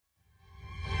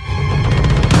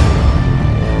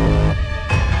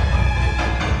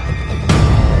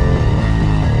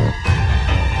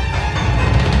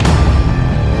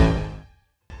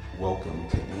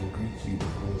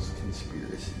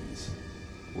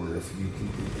if you can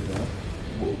pick it up,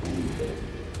 we'll believe it.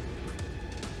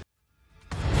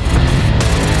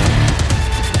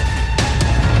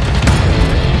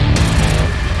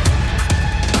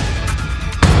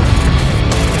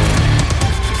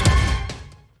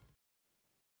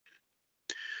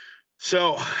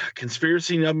 So,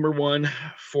 conspiracy number one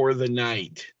for the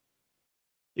night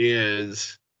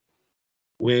is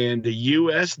when the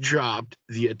U.S. dropped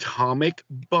the atomic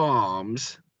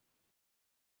bombs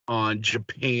on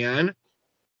Japan,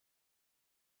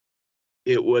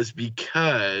 it was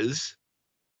because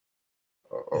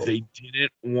they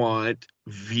didn't want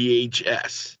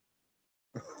VHS.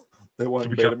 They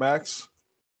wanted Betamax?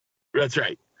 That's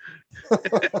right.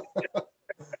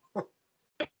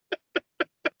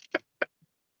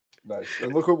 Nice.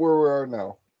 And look at where we are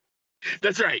now.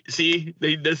 That's right. See,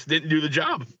 they just didn't do the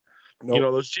job. Nope. You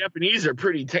know, those Japanese are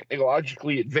pretty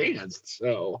technologically advanced.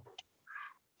 So,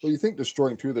 well, you think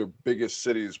destroying two of their biggest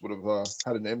cities would have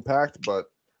had an impact, but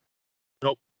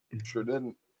nope, sure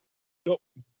didn't. Nope.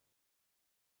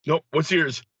 What's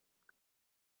yours?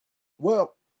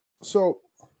 Well, so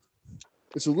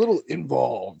it's a little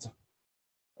involved.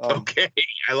 Okay,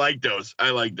 I like those.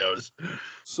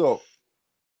 So,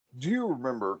 do you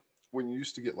remember when you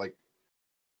used to get like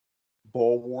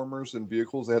ball warmers in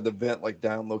vehicles? They had the vent like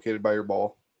down, located by your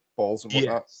balls and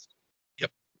whatnot. Yes.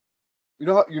 Yep.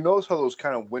 You notice how those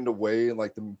kind of went away in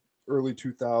like the early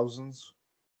 2000s?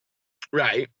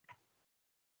 Right.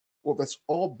 Well, that's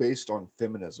all based on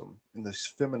feminism and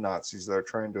these feminazis that are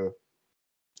trying to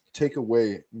take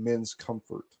away men's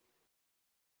comfort.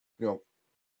 You know,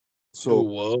 so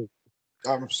whoa.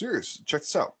 I'm serious. Check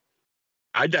this out.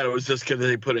 I thought it was just because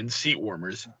they put in seat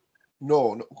warmers.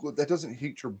 No, that doesn't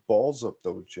heat your balls up,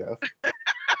 though, Jeff.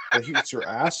 That heats your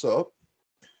ass up.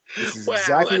 This is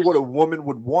exactly what a woman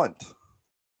would want.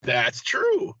 That's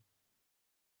true.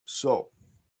 So,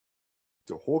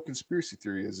 the whole conspiracy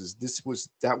theory is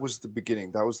that was the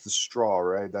beginning. That was the straw,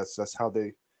 right? That's how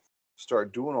they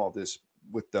start doing all this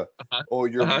with the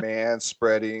you're man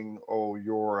spreading,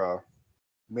 you're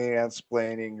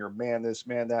mansplaining, you're man this,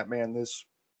 man that, man this,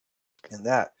 and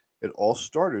that. It all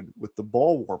started with the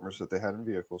ball warmers that they had in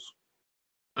vehicles.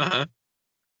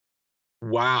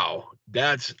 Wow,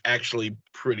 that's actually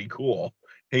pretty cool.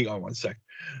 Hang on one sec.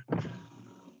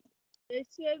 They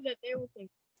said that they were thinking.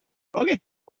 Okay.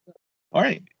 All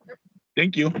right.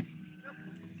 Thank you.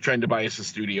 Trying to buy us a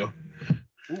studio.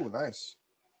 Ooh, nice.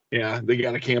 Yeah, they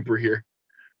got a camper here.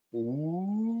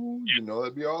 Ooh, you know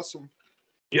that'd be awesome.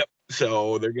 Yep.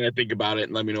 So they're gonna think about it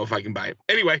and let me know if I can buy it.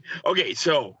 Anyway, okay,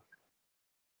 so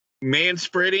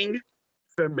manspreading,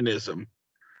 feminism.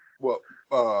 Well,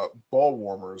 ball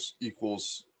warmers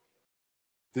equals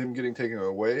them getting taken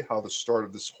away. How the start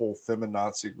of this whole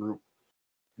feminazi group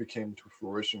became to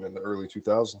fruition in the early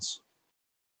 2000s.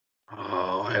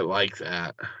 Oh, I like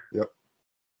that. Yep.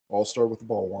 All started with the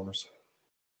ball warmers.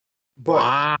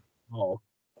 But wow.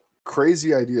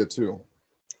 Crazy idea too.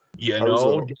 You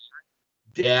know,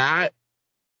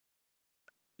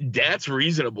 that's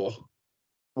reasonable.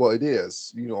 Well, it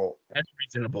is. You know, that's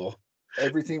reasonable.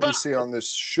 Everything we say on this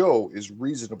show is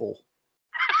reasonable.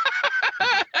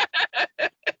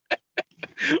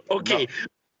 Okay,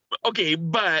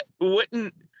 but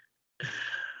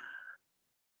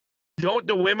don't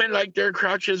the women like their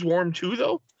crotches warm too,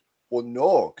 though? Well,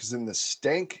 no, because then the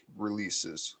stank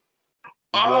releases.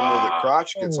 The warmer the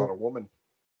crotch gets on a woman.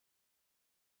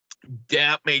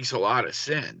 That makes a lot of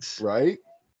sense. Right?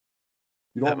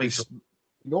 No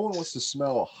one wants to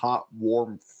smell a hot,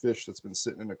 warm fish that's been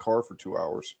sitting in a car for 2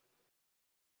 hours.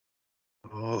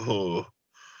 Oh,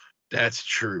 that's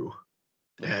true.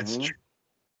 That's true.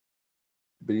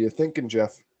 But you're thinking,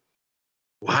 Jeff.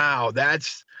 Wow, that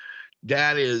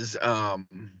is yeah,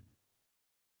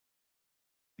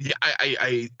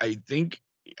 I think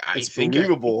it's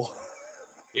believable.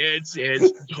 It's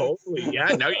totally,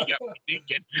 yeah. Now you got me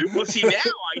thinking. Well, see, now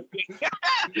I think.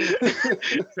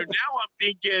 So now I'm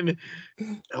thinking.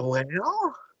 Well,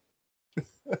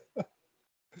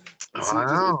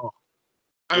 wow.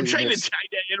 I'm trying to tie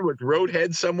that in with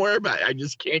Roadhead somewhere, but I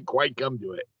just can't quite come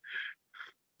to it.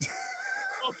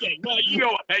 Okay, well, you know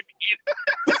what I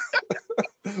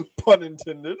mean. Pun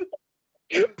intended.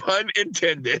 Pun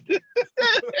intended.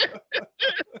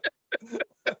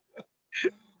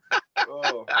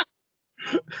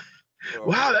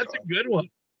 Wow, that's a good one.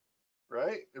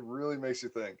 Right? It really makes you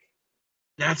think.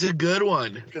 That's a good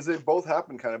one. Because they both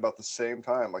happened kind of about the same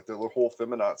time. Like the whole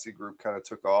feminazi group kind of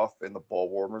took off and the ball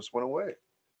warmers went away.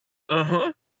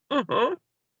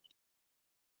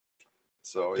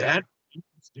 So, yeah. That's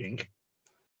interesting.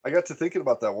 I got to thinking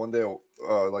about that one day,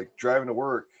 like driving to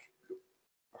work.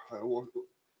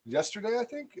 yesterday, I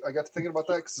think I got to thinking about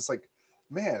that because it's like,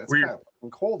 man, it's Were you- kind of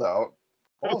fucking cold out.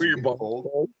 Balls Were are your getting balls cold.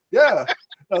 cold? Yeah.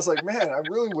 I was like, man, I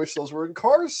really wish those were in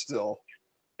cars still.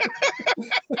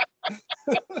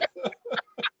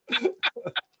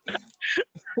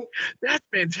 That's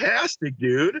fantastic,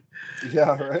 dude.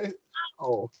 Yeah, right.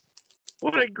 Oh,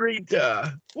 what a great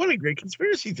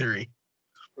conspiracy theory.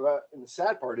 And the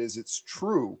sad part is, it's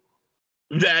true.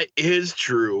 That is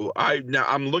true.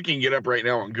 I'm looking it up right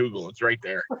now on Google. It's right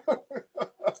there.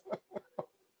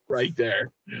 Right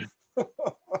there.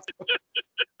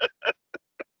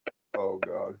 Oh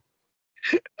God.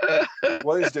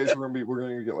 One of these days we're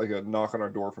gonna get like a knock on our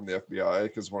door from the FBI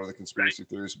because one of the conspiracy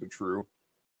theories have been true.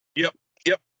 Yep.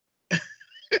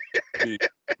 Be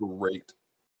great.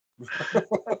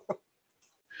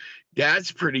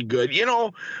 That's pretty good. You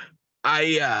know,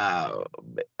 I've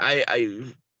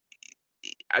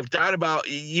thought about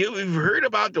you've heard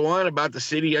about the one about the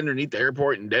city underneath the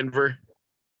airport in Denver.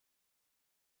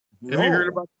 No, Have you heard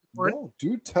about that one? no,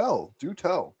 do tell.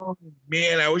 Oh,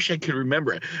 man, I wish I could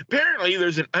remember it. Apparently,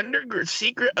 there's an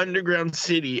secret underground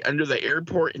city under the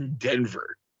airport in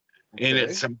Denver, and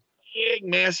it's some big,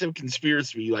 massive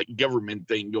conspiracy, like government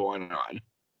thing going on.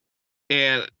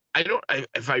 And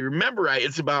if I remember right,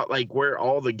 it's about like where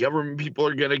all the government people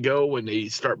are gonna go when they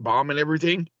start bombing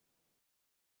everything.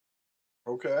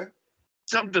 Okay.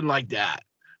 Something like that.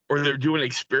 Or they're doing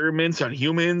experiments on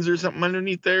humans or something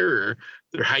underneath there, or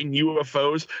they're hiding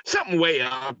UFOs. Something way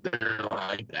up there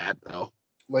like that, though.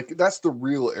 Like that's the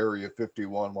real Area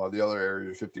 51, while the other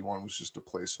Area 51 was just a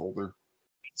placeholder.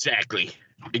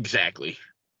 Exactly.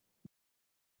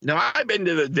 Now, I've been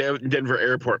to the Denver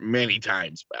airport many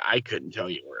times, but I couldn't tell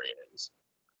you where it is.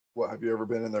 What, have you ever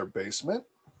been in their basement?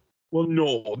 Well,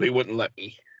 no, they wouldn't let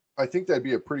me. I think that'd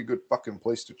be a pretty good fucking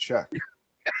place to check.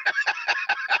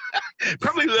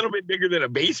 Probably a little bit bigger than a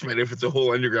basement if it's a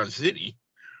whole underground city.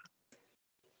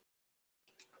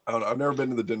 I don't know. I've never been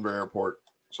to the Denver airport,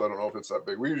 so I don't know if it's that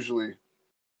big. We usually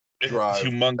drive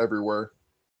everywhere.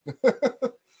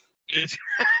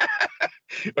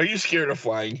 Are you scared of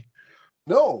flying?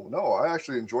 No, I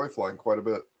actually enjoy flying quite a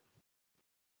bit.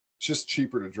 It's just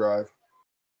cheaper to drive.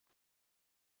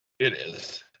 It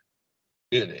is.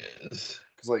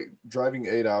 Because like driving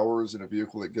 8 hours in a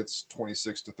vehicle that gets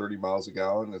 26 to 30 miles a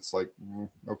gallon, it's like,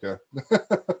 okay.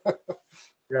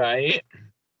 Right.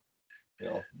 You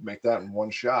know, make that in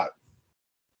one shot.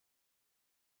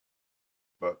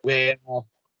 But well,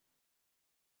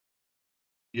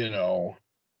 you know.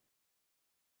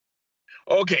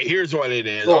 Okay, here's what it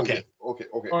is. Okay. All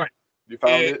right. You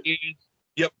found it?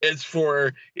 Yep,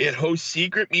 it hosts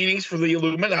secret meetings for the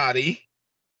Illuminati.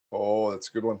 Oh, that's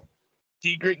a good one.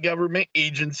 Secret government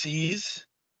agencies,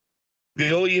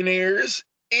 billionaires,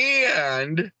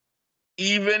 and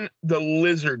even the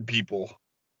lizard people.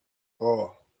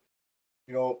 Oh,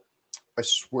 you know, I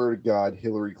swear to God,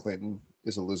 Hillary Clinton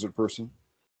is a lizard person.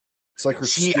 It's like her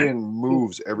skin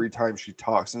moves every time she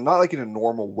talks, and not like in a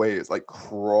normal way. It's like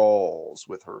crawls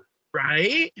with her.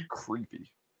 Right?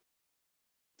 Creepy.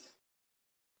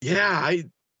 Yeah,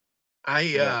 I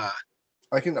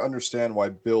can understand why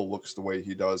Bill looks the way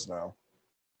he does now.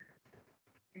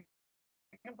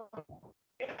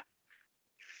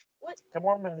 What? Come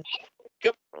on, man.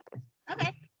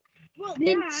 Okay. Well,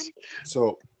 Dad.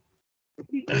 So,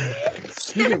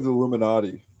 speaking of the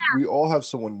Illuminati, we all have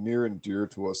someone near and dear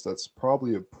to us that's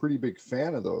probably a pretty big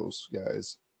fan of those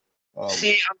guys.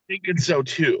 See, I'm thinking so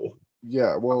too.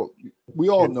 Yeah, well, we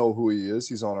all know who he is.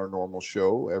 He's on our normal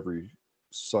show every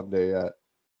Sunday at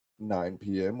 9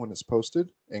 p.m. when it's posted,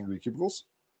 Angry Cubicles.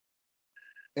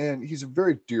 And he's a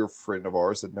very dear friend of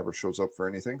ours that never shows up for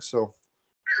anything. So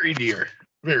very dear.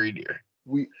 I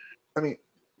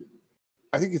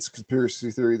think it's a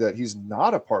conspiracy theory that he's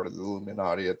not a part of the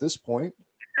Illuminati at this point.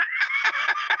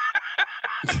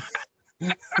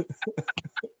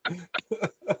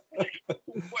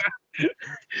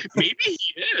 Maybe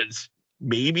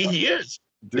he is.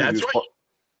 Dude, that's why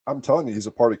I'm telling you, he's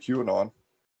a part of QAnon.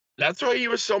 That's why he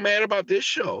was so mad about this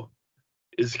show.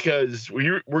 Is because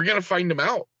we're gonna find him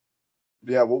out.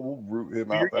 Yeah, we'll root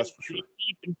him out. That's for sure.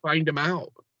 You can find him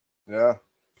out. Yeah,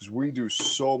 because we do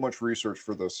so much research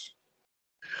for this.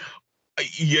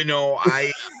 You know,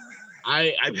 I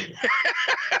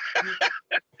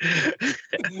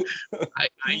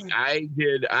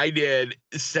did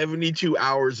 72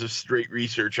 hours of straight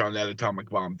research on that atomic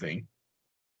bomb thing.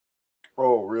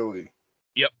 Oh, really?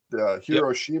 Yep. The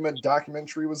Hiroshima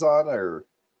documentary was on, or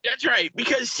that's right,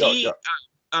 because the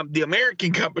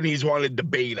American companies wanted the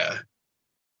beta.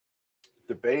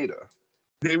 The beta.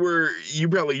 They were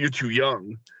you're too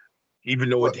young, even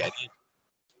know what that is.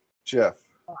 Jeff.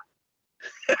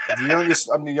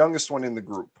 I'm the youngest one in the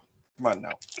group. Come on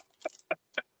now.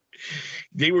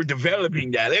 They were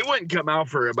developing that. It wouldn't come out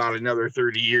for about another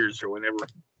 30 years or whenever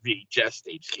VHS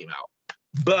tapes came out.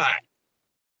 But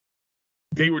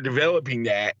they were developing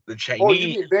that. The Chinese. Oh,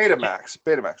 you mean Betamax?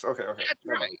 Betamax. Okay. That's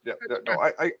right. Yeah. No,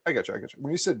 I got you.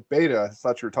 When you said beta, I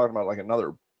thought you were talking about like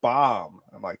another bomb.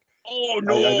 I'm like, oh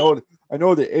no. I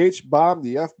know the H bomb,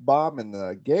 the F bomb, and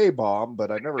the gay bomb,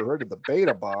 but I never heard of the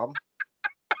beta bomb.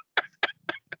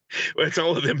 Well, it's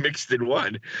all of them mixed in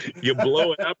one. You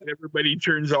blow it up, and everybody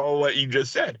turns all what you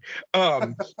just said.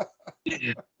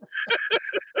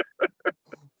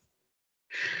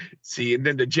 See, and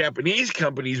then the Japanese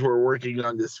companies were working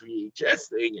on this VHS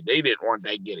thing, and they didn't want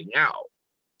that getting out.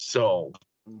 So,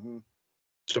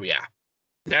 so yeah,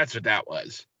 that's what that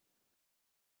was.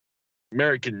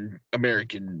 American,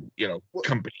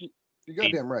 company. You're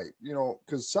goddamn right.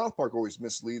 Because South Park always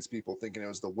misleads people thinking it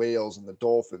was the whales and the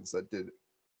dolphins that did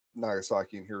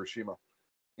Nagasaki and Hiroshima.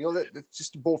 That's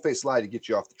just a bold-faced lie to get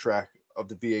you off the track of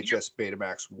the VHS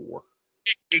Betamax war.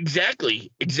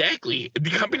 Exactly. The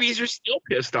companies are still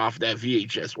pissed off that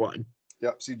VHS one.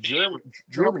 Yep. See,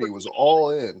 Germany was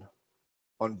all in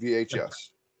on VHS.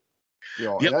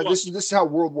 This is how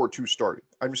World War II started.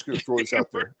 I'm just going to throw this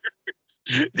out there.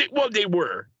 They were. They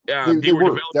were.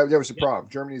 That was the problem.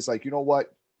 Germany's like, you know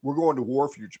what? We're going to war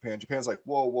for you, Japan. Japan's like,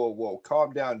 whoa,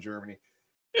 calm down, Germany.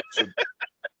 So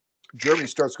Germany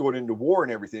starts going into war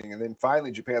and everything, and then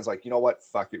finally Japan's like, you know what?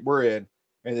 Fuck it, we're in.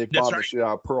 And they bombed the shit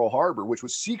out of Pearl Harbor, which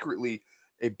was secretly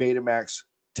a Betamax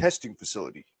testing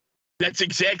facility. That's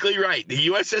exactly right. The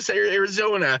USS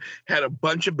Arizona had a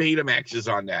bunch of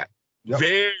Betamaxes on that. Yep.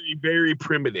 Very, very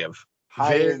primitive.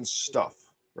 High-end stuff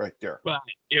right there. But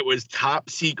it was top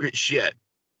secret shit.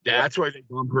 That's why they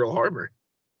bombed Pearl Harbor.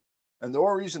 And the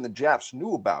only reason the Japs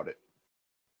knew about it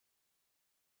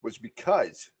was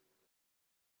because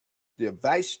the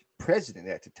vice president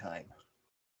at the time,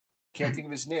 can't think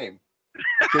of his name,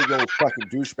 big old fucking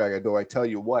douchebag, though I tell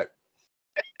you what,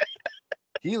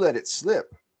 he let it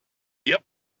slip.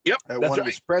 Yep. At one of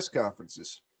his press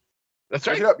conferences. That's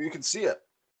right. Look it up, you can see it.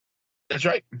 That's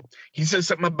right. He says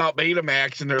something about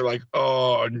Betamax, and they're like,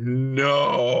 "Oh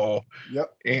no!"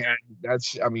 Yep. And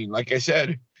that's, like I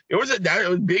said, it was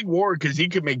a big war because he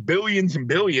could make billions and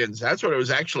billions. That's what it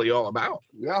was actually all about.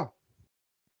 Yeah.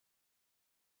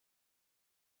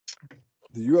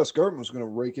 The U.S. government was going to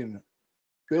rake in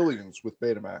billions with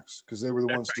Betamax because they were the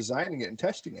ones designing it and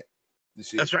testing it. You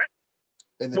see? That's right.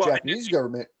 And the Japanese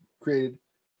government created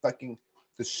fucking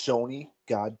the Sony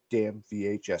goddamn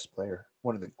VHS player.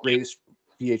 One of the greatest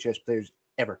VHS players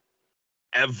ever.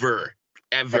 Ever.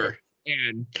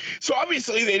 And so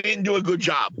obviously they didn't do a good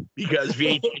job because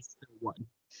VHS won.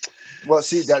 Well,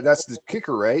 see, that's the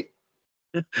kicker, right?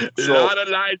 A lot of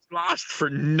lives lost for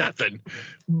nothing.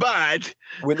 But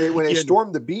when they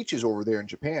stormed the beaches over there in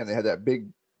Japan, they had that big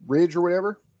ridge or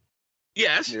whatever.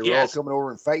 Yes. They were all coming over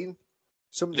and fighting.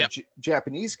 Some of the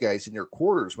Japanese guys in their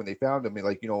quarters, when they found them, in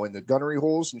the gunnery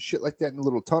holes and shit like that in the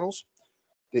little tunnels,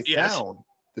 they found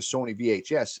the Sony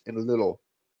VHS in a little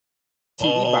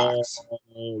TV box.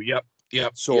 Oh, yep.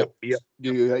 So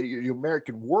the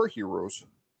American war heroes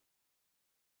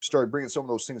started bringing some of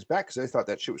those things back because they thought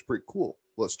that shit was pretty cool.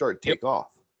 Well, it started to take off.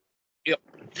 Yep.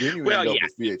 Then you end up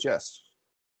with VHS.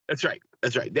 That's right.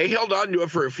 They held on to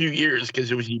it for a few years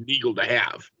because it was illegal to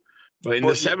have. But in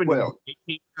the 70s, they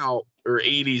came out, or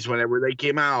 80s, whenever they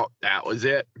came out, that was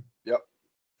it. Yep.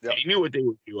 They knew what they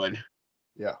were doing.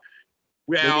 Yeah.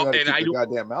 Well, and I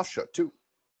goddamn mouth shut too.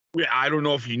 Yeah, I don't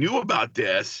know if you knew about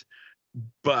this,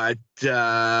 but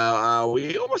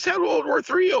we almost had World War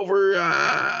III over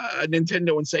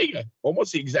Nintendo and Sega.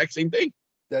 Almost the exact same thing.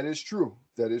 That is true.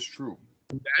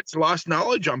 That's lost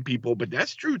knowledge on people, but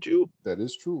that's true too. That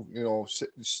is true.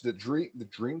 The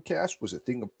Dreamcast was a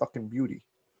thing of fucking beauty.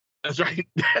 That's right.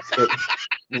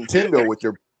 Nintendo with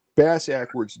their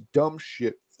bass-ackwards dumb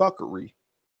shit fuckery.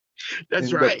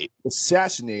 That's right.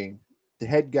 Assassinating the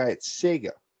head guy at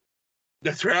Sega.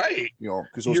 That's right.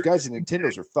 Because those guys at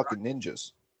Nintendo's are fucking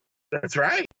ninjas. That's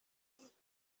right.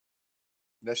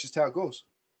 That's just how it goes.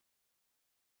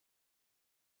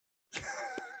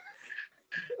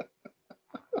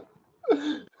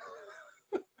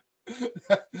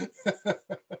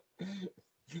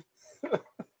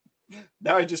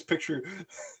 Now I just picture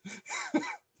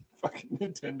fucking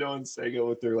Nintendo and Sega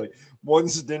with their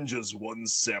one's ninjas,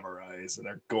 one's samurais, and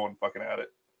they're going fucking at it.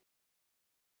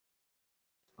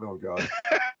 Oh god.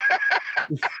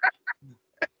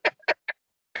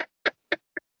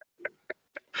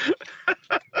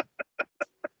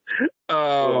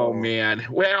 Oh man.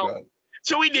 Well, god.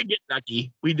 So we did get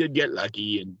lucky.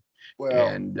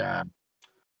 And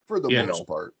for the most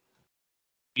part.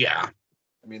 Yeah.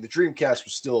 I mean, the Dreamcast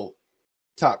was still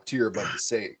top tier above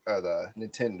the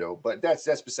Nintendo, but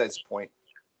that's besides the point.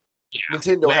 Yeah.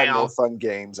 Nintendo had more fun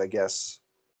games, I guess.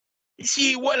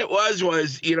 See, what it was,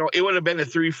 it would have been a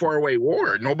 3-4-way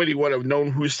war. Nobody would have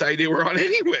known whose side they were on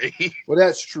anyway. Well,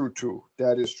 that's true, too.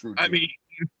 That is true, too. I mean,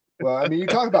 you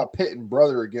talk about pitting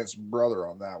brother against brother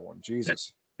on that one.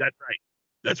 Jesus. That's right.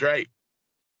 That's right.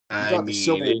 You thought the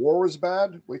Civil War was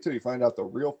bad? Wait till you find out the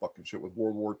real fucking shit with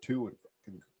World War II.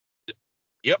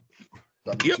 Yep.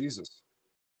 Jesus.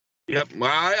 Yep. Well,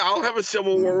 I'll have a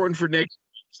Civil War one for next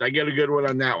week. So I get a good one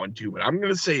on that one, too, but I'm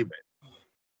going to save it.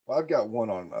 Well, I've got one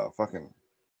on fucking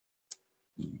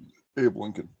Abe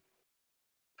Lincoln.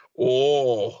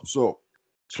 Oh. So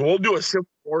we'll do a Civil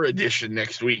War edition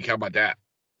next week. How about that?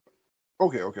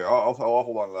 Okay. I'll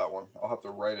hold on to that one. I'll have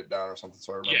to write it down or something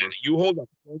so I remember. Yeah, you hold on.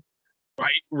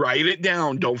 Write it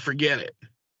down. Don't forget it.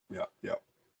 Yeah.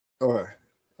 Okay.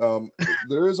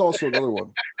 There is also another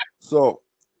one. So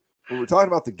when we're talking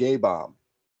about the gay bomb,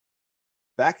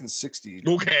 back in '60.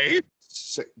 Okay.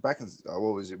 Back in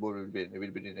what was it? What would it have been? It would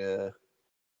have been in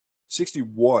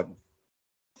 61.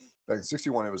 Back in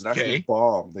 '61, it was an actual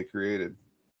bomb they created,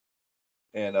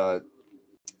 and that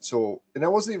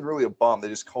wasn't even really a bomb. They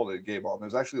just called it a gay bomb. It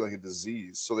was actually like a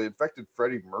disease. So they infected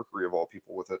Freddie Mercury of all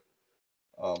people with it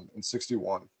in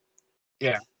 '61.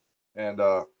 Yeah. And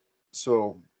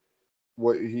so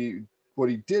what he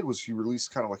did was he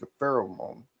released kind of like a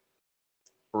pheromone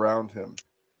around him.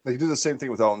 Like he did the same thing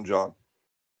with Elton John.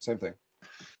 Same thing.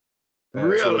 And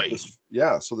really?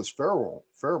 So this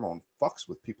pheromone fucks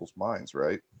with people's minds,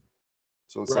 right?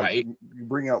 So it's like you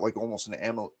bring out like almost an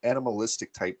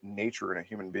animalistic type nature in a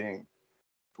human being,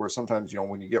 where sometimes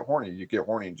when you get horny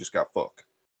and just got fuck.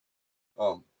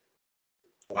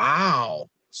 Wow.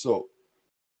 So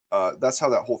that's how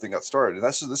that whole thing got started, and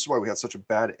this is why we had such a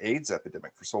bad AIDS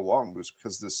epidemic for so long, was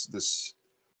because this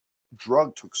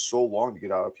drug took so long to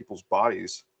get out of people's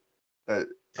bodies that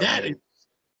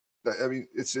I mean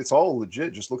it's all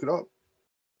legit. Just look it up.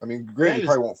 I mean, granted, you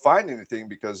probably won't find anything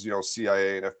because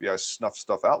CIA and FBI snuff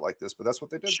stuff out like this, but that's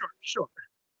what they did. Sure.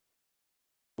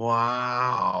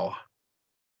 Wow.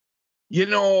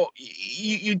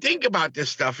 You think about this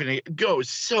stuff and it goes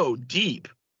so deep.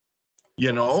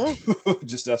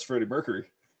 Just ask Freddie Mercury.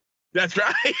 That's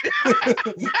right.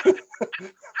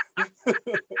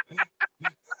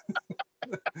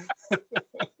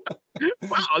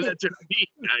 Wow, that's deep.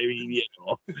 I mean,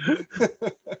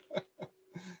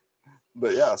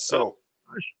 But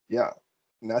yeah,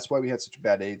 and that's why we had such a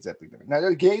bad AIDS epidemic. Now,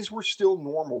 the gays were still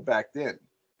normal back then;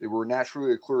 they were a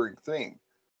naturally occurring thing,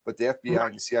 but the FBI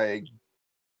and the CIA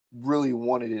really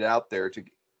wanted it out there to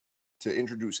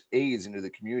introduce AIDS into the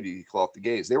community to call off the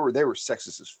gays. They were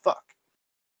sexist as fuck.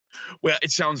 Well,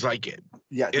 it sounds like it.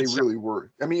 Yeah, they really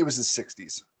were. I mean, it was the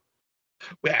 '60s.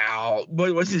 Well, but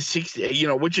it was the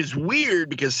 '60s, which is weird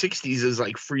because '60s is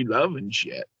like free love and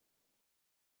shit.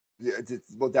 Yeah,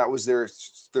 well, that was their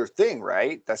thing,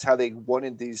 right? That's how they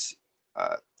wanted these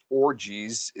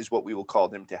orgies, is what we will call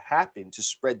them, to happen, to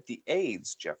spread the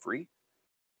AIDS, Jeffrey.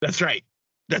 That's right.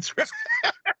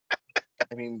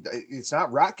 I mean, it's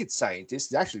not rocket science.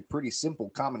 It's actually pretty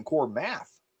simple common core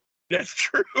math. That's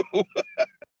true.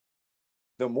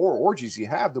 The more orgies you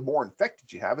have, the more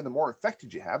infected you have, and the more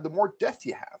infected you have, the more death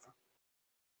you have.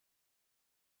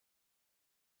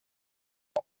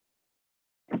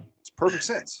 It's perfect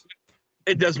sense.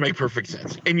 It does make perfect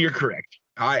sense, and you're correct.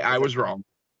 I was wrong.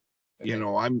 I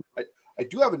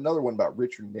do have another one about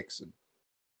Richard Nixon.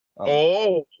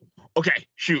 Okay,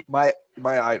 shoot. My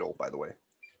idol, by the way.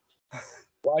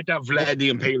 Well, I thought Vlad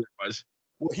the Impaler was.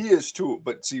 Well, he is too,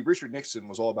 but see, Richard Nixon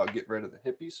was all about getting rid of the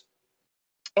hippies.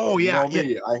 Oh, yeah.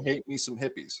 I hate me some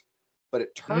hippies. But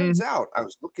it turns out, I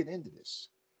was looking into this.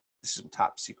 This is some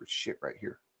top secret shit right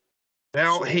here.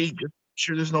 Well, hey, just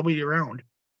sure there's nobody around.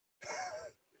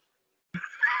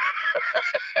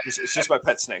 It's just my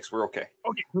pet snakes. We're okay.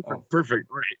 Okay, perfect.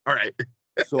 All right.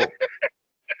 So,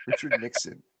 Richard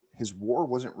Nixon, his war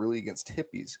wasn't really against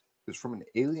hippies. It was from an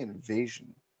alien invasion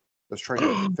that was trying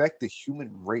to infect the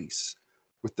human race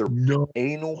with their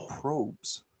anal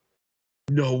probes.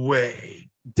 No way.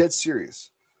 Dead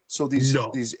serious. So these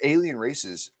alien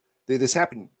races, this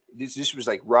happened. This was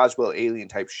like Roswell alien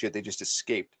type shit. They just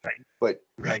escaped.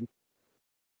 Right.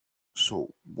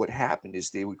 So what happened is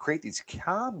they would create these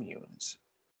communes,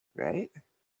 right?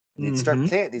 And they'd start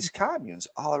planting these communes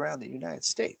all around the United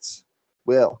States.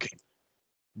 Well,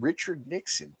 Richard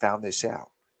Nixon found this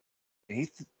out, and he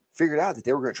figured out that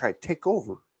they were going to try to take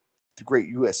over the great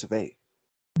U.S. of A.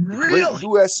 Really? Great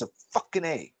U.S. of fucking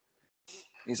A.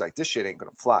 He's like, this shit ain't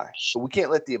going to fly. But we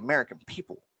can't let the American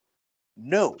people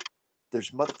no,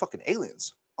 there's motherfucking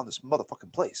aliens on this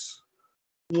motherfucking place.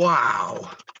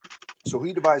 Wow. So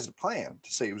he devised a plan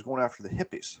to say he was going after the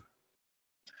hippies.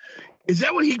 Is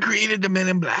that what he created the Men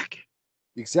in Black?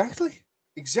 Exactly.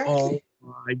 Oh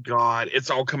my God. It's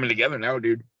all coming together now,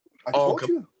 dude. I told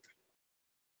you.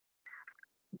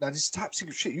 Now, this is top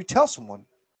secret shit. You tell someone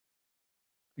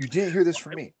you didn't hear this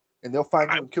from me, and they'll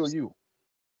find you and kill you.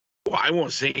 Well, I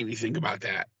won't say anything about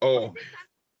that. Oh.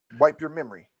 Wipe your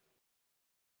memory.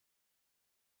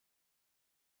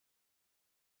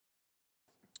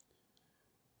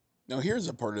 Now, here's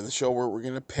a part of the show where we're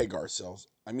going to plug ourselves.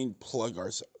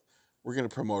 We're going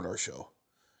to promote our show.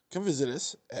 Come visit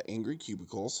us at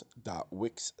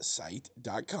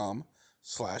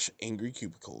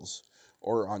angrycubicles.wixsite.com/angrycubicles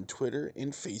or on Twitter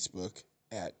and Facebook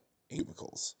at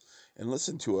Cubicles. And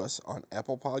listen to us on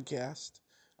Apple Podcast,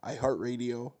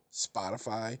 iHeartRadio,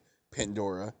 Spotify,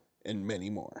 Pandora, and many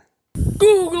more.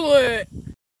 Google it!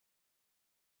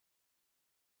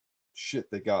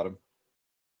 Shit, they got him.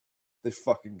 They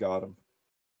fucking got him.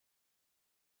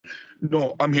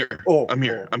 No, I'm here. I'm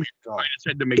here. God. I just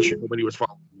had to make sure nobody was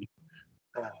following me.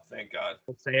 Oh, thank God.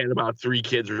 I had about 3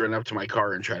 kids run up to my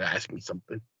car and try to ask me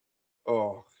something.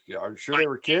 Oh, yeah. Are you sure they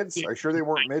were kids? Are you sure they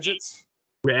weren't midgets?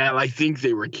 Well, I think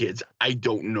they were kids. I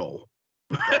don't know.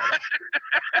 Yeah.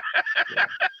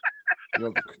 You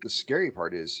know, the scary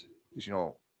part is,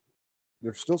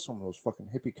 there's still some of those fucking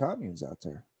hippie communes out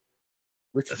there.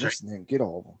 Richard Nixon didn't get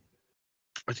all of them.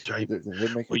 That's right.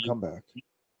 They're making a comeback.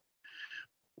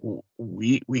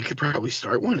 We could probably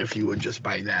start one if you would just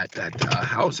buy that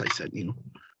house I said,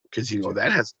 because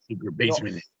that has a secret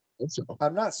basement.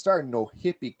 I'm not starting no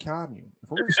hippie commune. If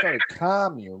we're going to start a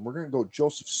commune, we're going to go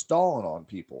Joseph Stalin on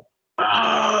people.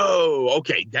 Oh,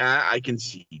 okay. That I can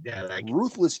see.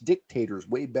 Ruthless dictator is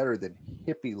way better than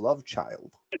hippie love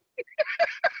child.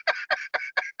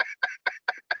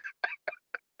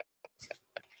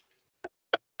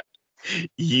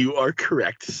 You are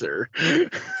correct, sir.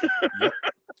 Yep.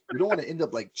 We don't want to end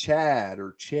up like Chad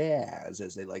or Chaz,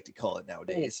 as they like to call it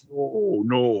nowadays. Oh,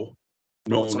 no.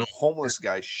 Some homeless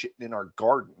guy shitting in our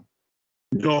garden.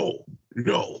 No.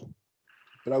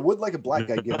 But I would like a black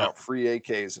guy giving out free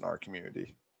AKs in our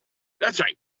community. That's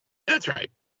right.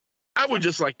 I would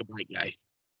just like a black guy.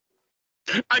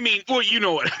 I mean, well, you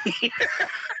know what I mean.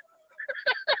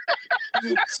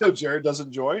 So Jared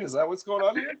doesn't join? Is that what's going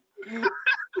on here?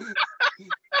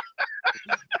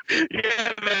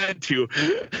 Yeah, that too.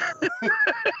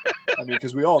 I mean,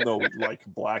 because we all know we like a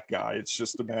black guy. It's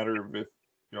just a matter of if,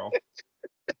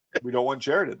 we don't want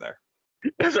Jared in there.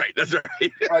 That's right. You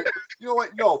know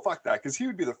what? No, fuck that. Because he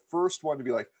would be the first one to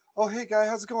be like, oh, hey, guy,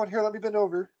 how's it going? Here, let me bend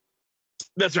over.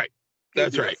 That's right.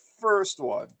 That's right. First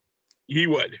one. He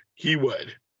would. Piece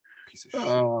of shit.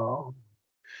 Oh.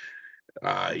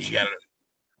 You gotta.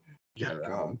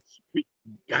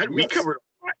 We covered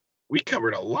a lot. We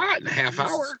covered a lot in a half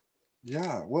hour.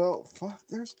 Yeah. Well, fuck.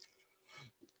 There's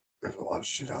a lot of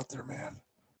shit out there, man.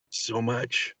 So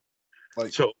much.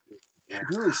 If you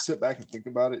really sit back and think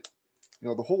about it,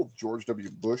 the whole George W.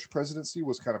 Bush presidency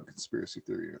was kind of a conspiracy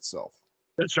theory in itself.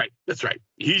 That's right.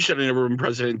 He should have never been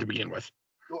president to begin with.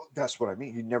 Well, that's what I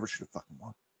mean. He never should have fucking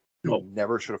won. No. He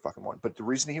never should have fucking won. But the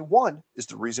reason he won is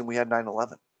the reason we had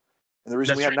 9/11. And the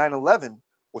reason we had 9/11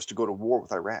 was to go to war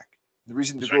with Iraq. The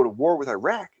reason to go to war with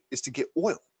Iraq is to get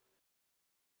oil.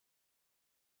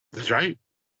 That's right.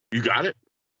 You got it.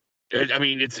 I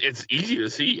mean, it's easy to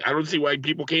see. I don't see why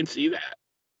people can't see that.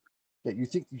 Yeah, you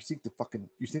think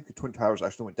the Twin Towers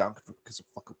actually went down because of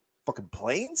fucking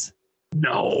planes?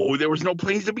 No, there was no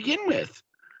planes to begin with.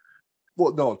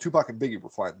 Well, no, Tupac and Biggie were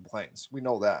flying planes. We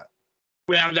know that.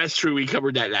 Well, that's true. We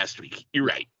covered that last week. You're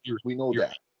right. We know that.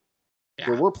 Right. Yeah.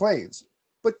 There were planes,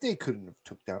 but they couldn't have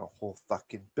took down a whole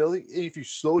fucking building. If you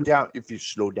slow down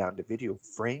the video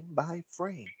frame by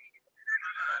frame,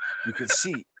 you can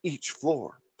see each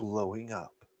floor blowing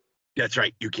up. That's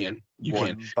right. You can.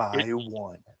 One by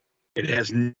one. It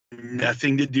has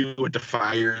nothing to do with the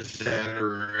fires that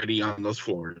are already on those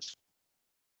floors.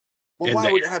 Well,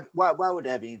 why would it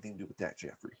have anything to do with that,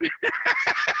 Jeffrey?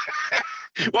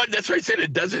 Well, that's why I said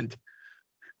it doesn't.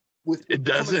 It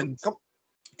doesn't.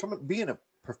 Being a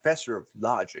professor of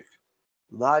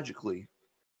logically,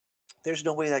 there's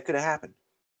no way that could have happened.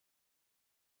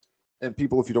 And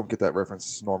people, if you don't get that reference,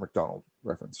 it's a Norm Macdonald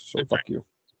reference. So fuck you.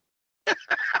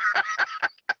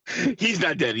 He's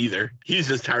not dead either. He's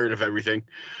just tired of everything.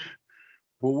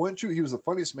 Well, weren't you? He was the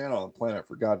funniest man on the planet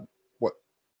for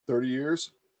 30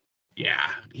 years?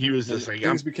 Yeah, he was just like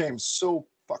things became so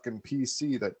fucking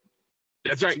PC that.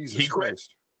 That's right. Jesus he quit.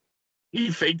 Christ. He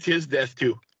faked his death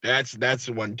too. That's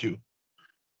the one too.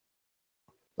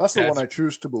 That's the one I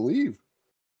choose to believe.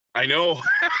 I know.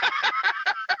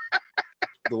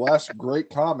 The last great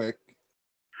comic.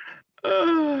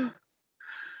 Oh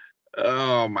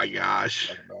my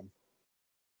gosh.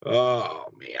 Oh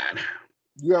man.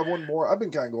 You have one more? I've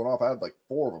been kind of going off. I had like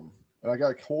 4 of them, and I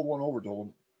got to hold one over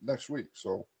till next week.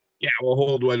 So yeah, we'll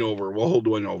hold one over.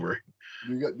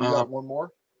 You got one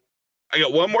more? I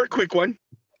got one more quick one.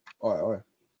 All right.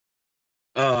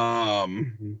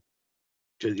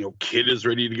 Kid is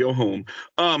ready to go home.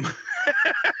 One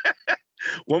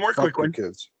more quick one.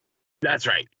 Kids. That's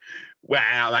right.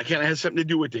 Wow, that kind of has something to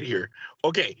do with it here.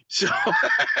 Okay, so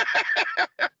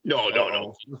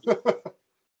no.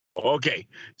 Okay,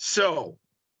 so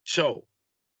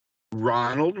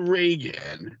Ronald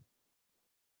Reagan.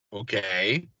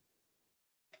 Okay,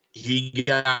 he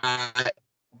got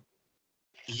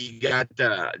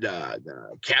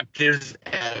the captives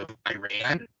of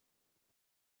Iran,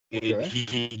 and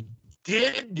he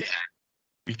did that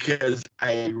because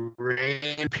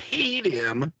Iran paid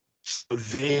him so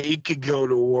they could go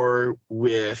to war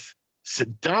with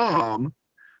Saddam,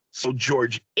 so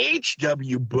George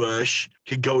H.W. Bush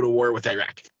could go to war with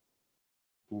Iraq.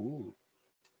 Ooh,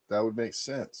 that would make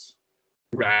sense.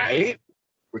 Right?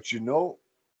 But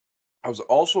I was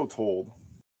also told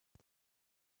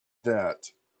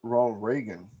that Ronald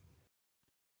Reagan,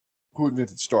 who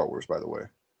invented Star Wars, by the way.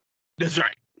 That's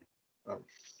right.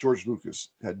 George Lucas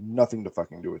had nothing to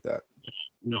fucking do with that.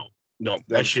 No,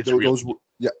 that shit's real.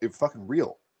 It's fucking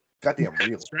real. Goddamn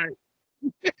real. That's right.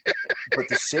 But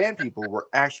the Sand People were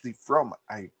actually from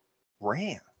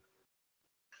Iran.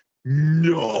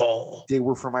 No. They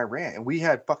were from Iran, and we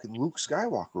had fucking Luke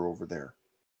Skywalker over there.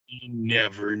 You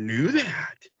never knew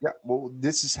that. Yeah, well,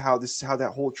 this is how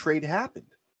that whole trade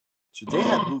happened. So they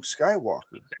had Luke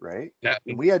Skywalker, right? Yeah.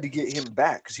 And we had to get him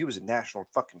back because he was a national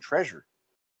fucking treasure.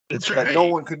 That's right. That no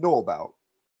one could know about.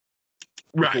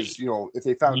 Right. Because, if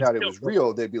they found out it was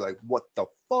real, they'd be like, what the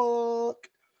fuck?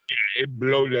 Yeah, it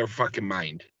blew their fucking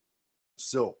mind.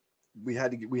 So we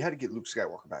had to get Luke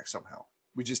Skywalker back somehow.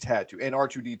 We just had to. And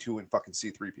R2-D2 and fucking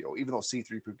C-3PO, even though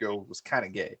C-3PO was kind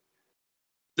of gay.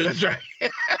 That's right.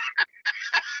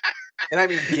 And I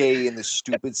mean gay in the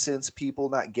stupid sense, people,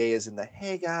 not gay as in the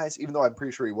hey guys, even though I'm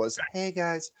pretty sure he was hey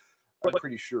guys. I'm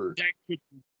pretty sure.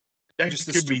 That just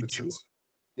could be too. Sense.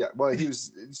 Yeah, well,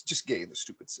 it's just gay in the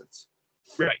stupid sense.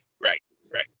 Right.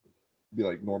 Be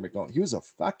like Norm Macdonald. He was a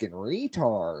fucking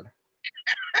retard.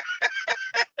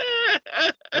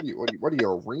 What are you, a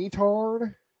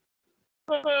retard?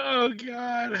 Oh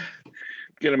God.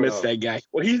 Gonna miss that guy.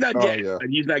 Well, he's not dead, but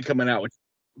he's not coming out with.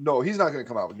 No, he's not gonna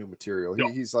come out with new material. No.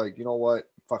 He's like, you know what?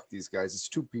 Fuck these guys. It's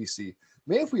too PC.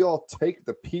 Maybe if we all take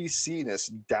the PC-ness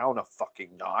down a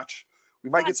fucking notch, we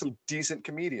might get some decent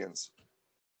comedians.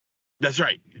 That's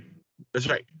right.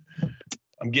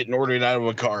 I'm getting ordered out of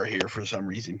a car here for some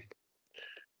reason.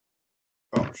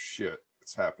 Oh shit.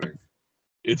 It's happening.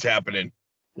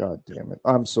 God damn it.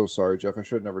 I'm so sorry, Jeff. I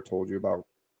should have never told you about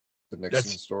the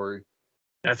Nixon story.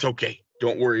 That's okay.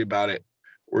 Don't worry about it.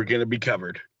 We're gonna be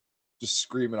covered. Just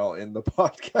screaming all in the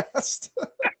podcast.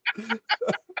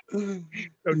 So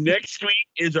next week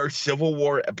is our Civil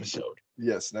War episode.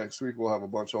 Yes, next week we'll have a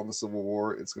bunch on the Civil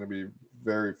War. It's going to be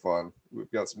very fun. We've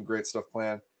got some great stuff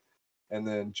planned. And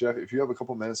then, Jeff, if you have a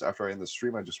couple minutes after I end the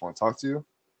stream, I just want to talk to you.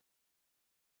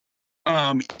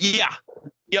 Yeah.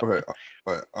 Yep. Okay.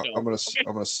 All right. I'm gonna. Do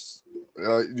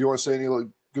you want to say any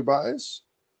goodbyes?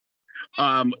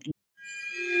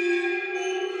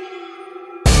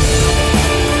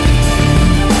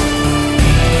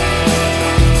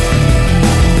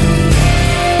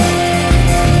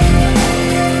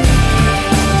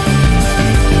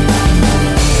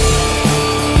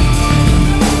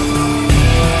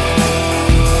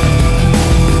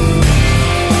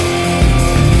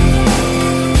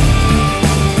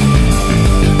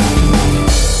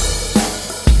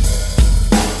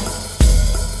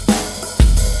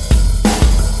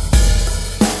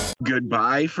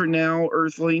 Goodbye for now,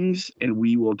 Earthlings, and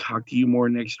we will talk to you more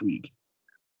next week.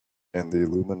 And the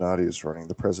Illuminati is running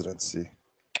the presidency.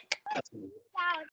 That's